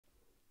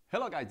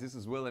Hello guys, this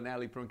is Will and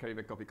Ali from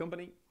Caribe Coffee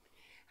Company.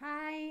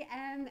 Hi,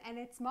 and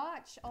it's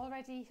March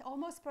already,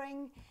 almost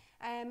spring,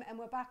 and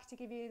we're back to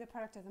give you the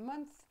product of the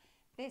month.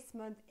 This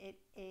month it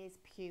is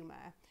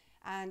Puma,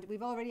 and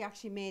we've already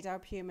actually made our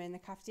Puma in the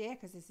cafetiere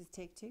because this is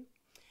take two.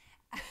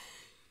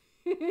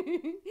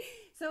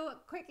 So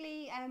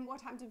quickly,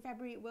 what happened in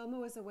February? Wilma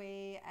was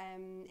away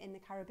in the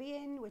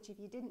Caribbean, which if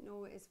you didn't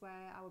know is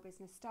where our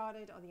business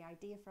started, or the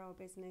idea for our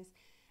business.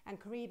 And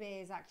Caribe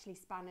is actually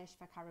Spanish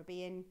for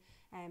Caribbean.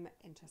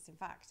 Interesting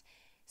fact.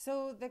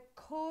 So the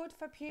code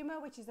for Puma,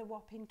 which is a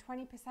whopping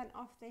 20%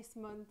 off this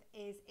month,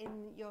 is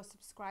in your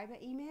subscriber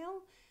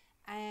email.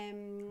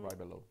 Right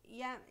below.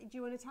 Yeah, do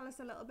you want to tell us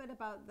a little bit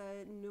about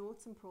the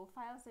notes and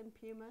profiles in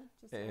Puma,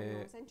 just so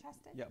everyone's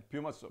interested? Yeah,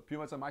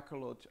 Puma's a micro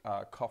lot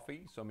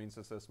coffee, so it means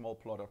it's a small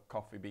plot of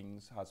coffee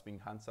beans has been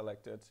hand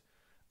selected,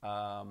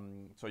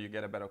 so you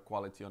get a better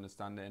quality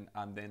understanding,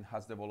 and then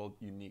has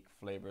developed unique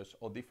flavors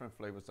or different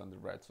flavors than the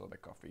reds or the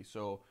coffee.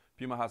 So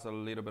Puma has a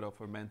little bit of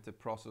fermented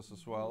process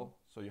as well,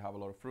 so you have a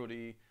lot of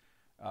fruity,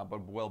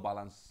 but well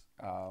balanced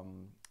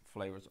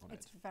flavors on it.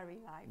 It's very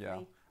lively. Yeah,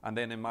 and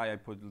then in my I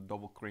put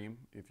double cream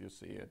if you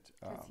see it.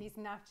 Because he's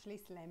naturally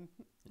slim.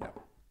 Yeah.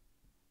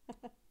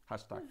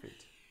 Hashtag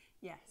fit.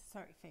 Yes,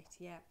 sorry, fit,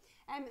 yeah.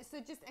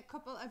 So just a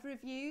couple of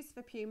reviews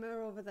for Puma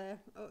over the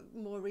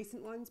more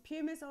recent ones.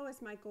 Puma's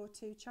always my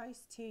go-to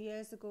choice. 2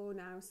 years ago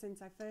now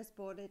since I first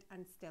bought it,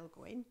 and still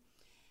going.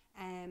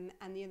 And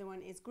the other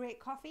one is great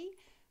coffee.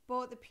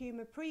 Bought the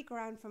Puma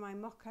pre-ground for my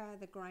mocha.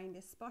 The grind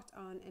is spot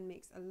on and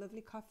makes a lovely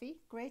coffee.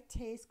 Great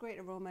taste, great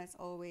aroma as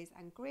always,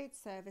 and great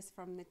service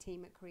from the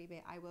team at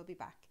Caribe. I will be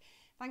back.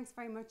 Thanks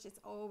very much. It's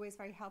always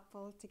very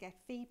helpful to get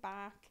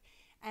feedback.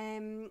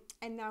 And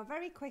now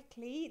very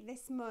quickly,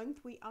 this month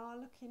we are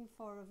looking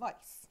for a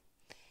voice.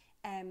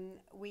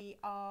 We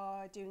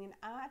are doing an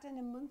ad in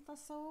a month or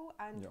so,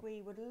 and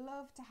we would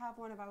love to have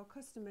one of our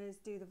customers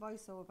do the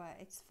voiceover.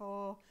 It's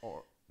for...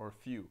 Or a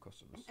few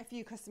customers. A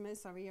few customers,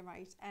 sorry, you're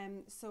right.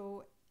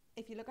 So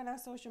if you look at our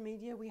social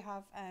media, we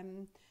have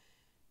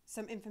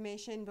some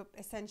information, but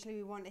essentially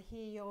we want to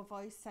hear your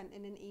voice sent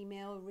in an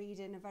email,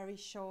 reading a very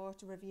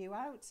short review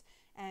out,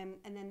 and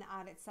then the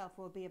ad itself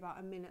will be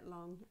about a minute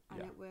long,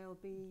 and it will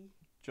be...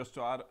 Just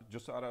to add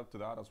up to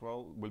that as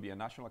well, will be a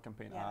national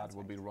campaign ad,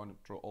 will be run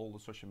through all the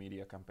social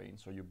media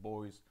campaigns, so your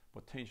voice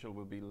potential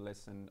will be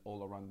listened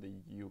all around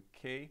the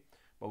UK.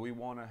 But we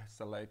want to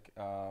select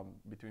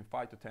between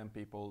 5 to 10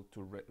 people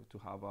to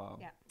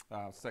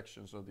have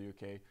sections of the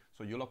UK.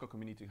 So your local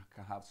community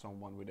can have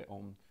someone with their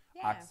own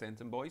accent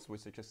and voice,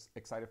 which is just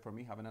excited for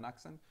me having an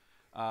accent.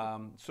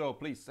 So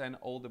please send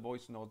all the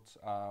voice notes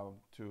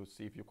to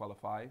see if you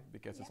qualify,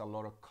 because there's a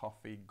lot of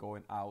coffee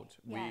going out.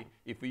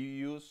 If we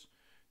use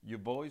your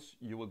voice,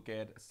 you will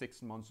get a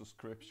 6-month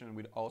subscription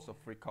with also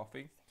free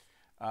coffee.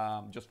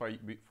 Just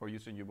for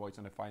using your voice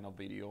in the final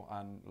video.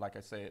 And like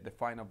I said, the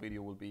final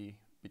video will be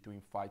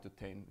between 5 to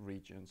 10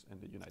 regions in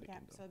the United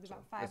Kingdom. So there's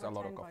about 5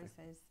 or 10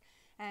 voices.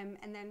 And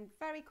then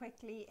very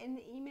quickly, in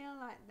the email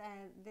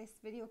that this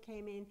video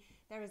came in,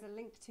 there is a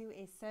link to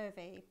a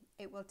survey.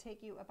 It will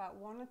take you about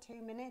 1 or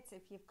 2 minutes.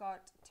 If you've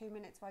got 2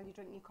 minutes while you're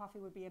drinking your coffee,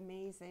 would be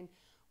amazing.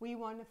 We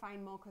want to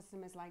find more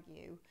customers like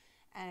you.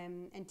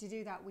 And to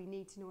do that, we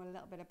need to know a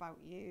little bit about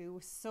you.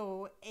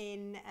 So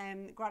in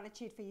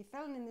gratitude for you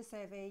filling in the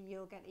survey,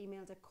 you'll get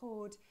emailed a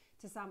code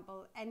to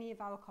sample any of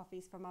our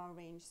coffees from our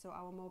range. So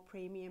our more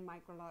premium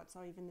micro lots,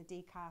 or even the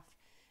decaf.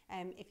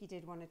 If you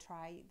did want to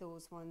try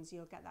those ones,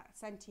 you'll get that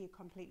sent to you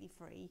completely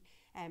free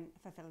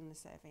for filling the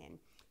survey in.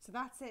 So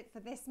that's it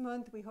for this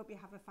month. We hope you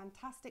have a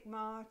fantastic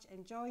March.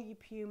 Enjoy your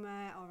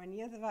Puma or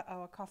any other of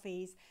our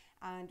coffees,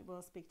 and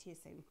we'll speak to you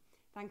soon.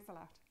 Thanks a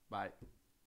lot. Bye.